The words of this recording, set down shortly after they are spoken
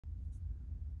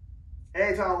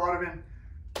Hey, Tyler Waterman.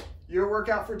 Your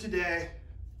workout for today,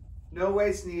 no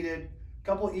weights needed,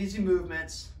 couple easy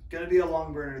movements. Gonna be a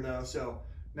long burner though, so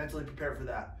mentally prepare for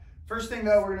that. First thing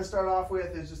though, we're gonna start off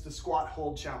with is just a squat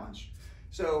hold challenge.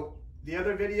 So the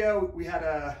other video,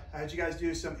 I had you guys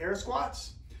do some air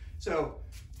squats. So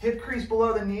hip crease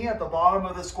below the knee at the bottom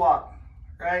of the squat,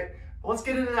 right? Well, let's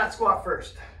get into that squat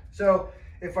first. So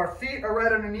if our feet are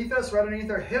right underneath us, right underneath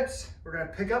our hips, we're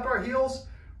gonna pick up our heels,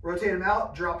 rotate them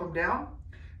out, drop them down.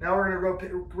 Now we're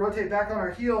gonna rotate back on our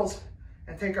heels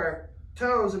and take our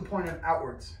toes and point them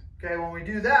outwards. Okay, when we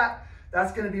do that,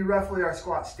 that's gonna be roughly our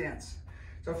squat stance.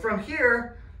 So from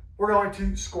here, we're going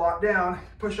to squat down,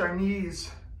 push our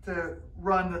knees to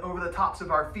run over the tops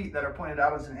of our feet that are pointed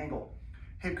out as an angle,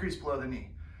 hip crease below the knee.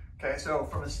 Okay, so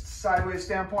from a sideways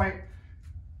standpoint,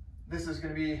 this is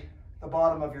gonna be the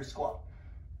bottom of your squat.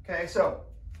 Okay, so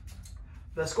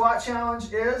the squat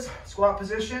challenge is squat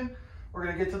position. We're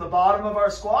gonna get to the bottom of our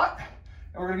squat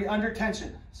and we're gonna be under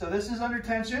tension. So this is under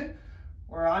tension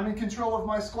where I'm in control of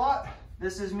my squat.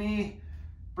 This is me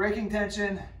breaking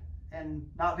tension and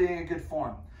not being in good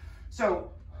form.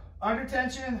 So under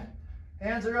tension,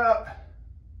 hands are up,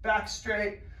 back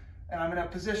straight, and I'm in a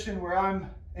position where I'm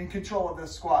in control of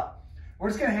this squat. We're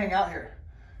just gonna hang out here.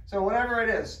 So whatever it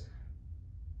is,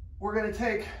 we're gonna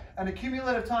take an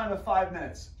accumulative time of 5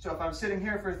 minutes. So if I'm sitting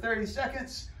here for 30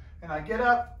 seconds and I get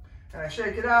up and I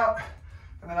shake it out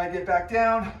and then I get back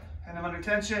down and I'm under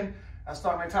tension, I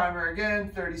start my timer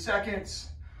again, 30 seconds,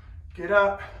 get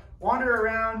up, wander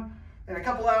around. In a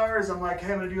couple hours, I'm like,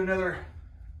 hey, I'm gonna do another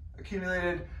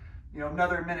accumulated,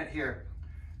 another minute here.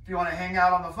 If you wanna hang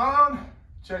out on the phone,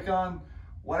 check on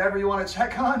whatever you wanna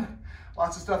check on.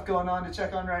 Lots of stuff going on to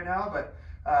check on right now, but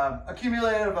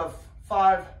accumulative of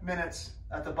 5 minutes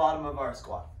at the bottom of our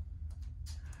squat.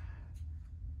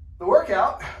 The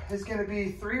workout is gonna be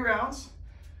 3 rounds,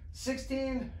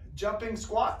 16 jumping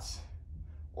squats,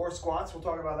 or squats, we'll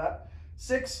talk about that,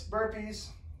 6 burpees,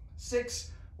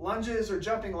 6 lunges or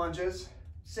jumping lunges,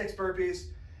 6 burpees,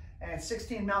 and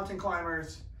 16 mountain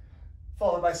climbers,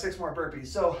 followed by 6 more burpees.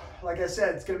 So, like I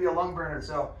said, it's gonna be a lung burner,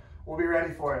 so we'll be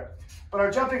ready for it. But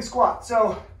our jumping squat,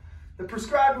 so the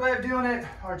prescribed way of doing it,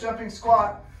 our jumping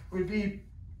squat would be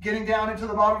getting down into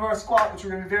the bottom of our squat, which we're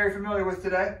gonna be very familiar with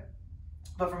today.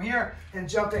 But from here, and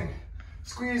jumping,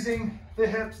 squeezing the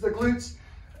hips, the glutes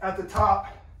at the top.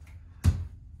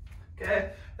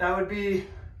 Okay, that would be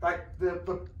like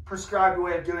the prescribed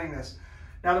way of doing this.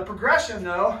 Now the progression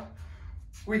though,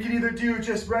 we can either do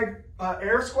just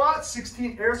air squats,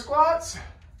 16 air squats,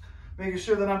 making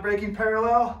sure that I'm breaking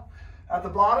parallel at the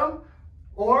bottom,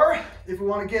 or if we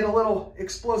want to get a little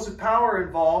explosive power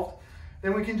involved,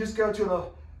 then we can just go to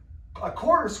a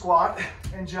quarter squat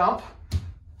and jump.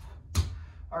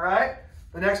 All right,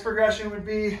 the next progression would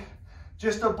be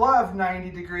just above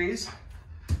 90 degrees,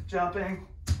 jumping.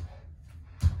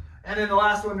 And then the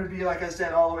last one would be, like I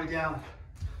said, all the way down.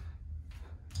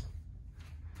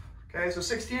 Okay, so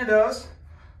 16 of those,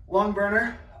 lung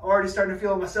burner, already starting to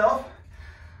feel it myself.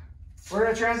 We're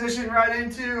gonna transition right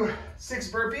into 6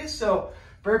 burpees. So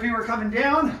burpee, we're coming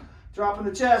down, dropping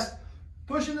the chest,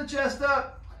 pushing the chest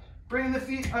up, bringing the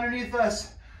feet underneath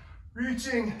us,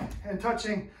 reaching and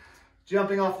touching,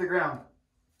 jumping off the ground.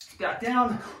 Back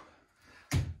down.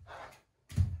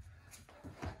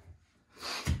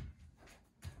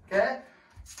 Okay,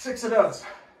 6 of those.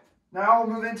 Now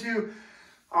we'll move into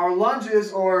our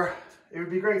lunges, or it would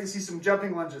be great to see some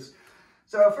jumping lunges.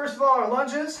 So first of all, our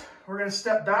lunges, we're gonna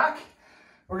step back.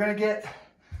 We're gonna get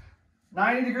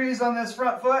 90 degrees on this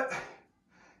front foot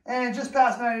and just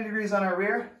past 90 degrees on our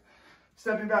rear.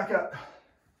 Stepping back up.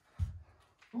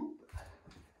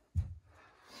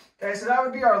 Okay, so that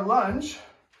would be our lunge.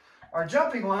 Our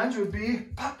jumping lunge would be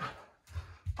pop,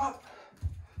 pop,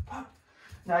 pop.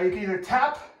 Now you can either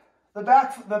tap the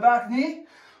back knee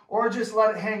or just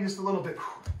let it hang just a little bit.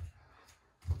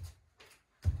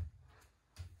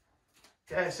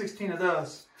 Okay, 16 of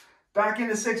those. Back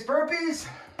into 6 burpees.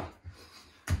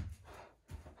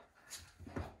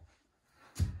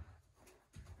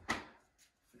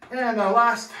 And our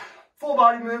last full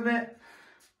body movement,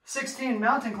 16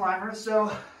 mountain climbers.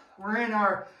 So we're in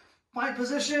our plank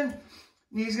position.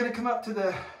 Knee's gonna come up to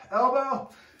the elbow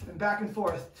and back and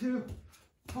forth. 2,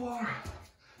 4,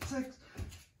 6,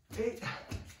 8,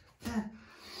 10.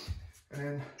 And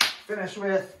then finish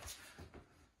with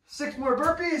 6 more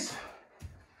burpees.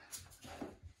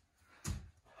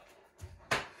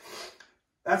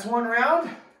 That's 1 round.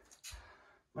 I'm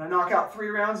gonna knock out 3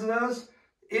 rounds of those.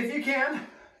 If you can.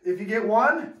 If you get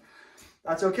 1,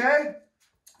 that's okay.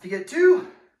 If you get 2,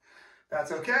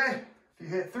 that's okay. If you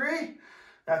hit 3,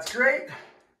 that's great.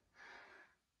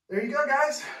 There you go,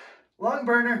 guys. Lung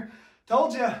burner.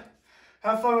 Told you.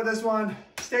 Have fun with this one.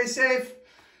 Stay safe.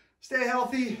 Stay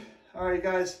healthy. All right,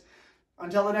 guys.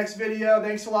 Until the next video,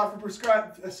 thanks a lot for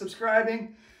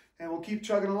subscribing, and we'll keep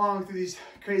chugging along through these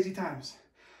crazy times.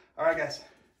 All right, guys.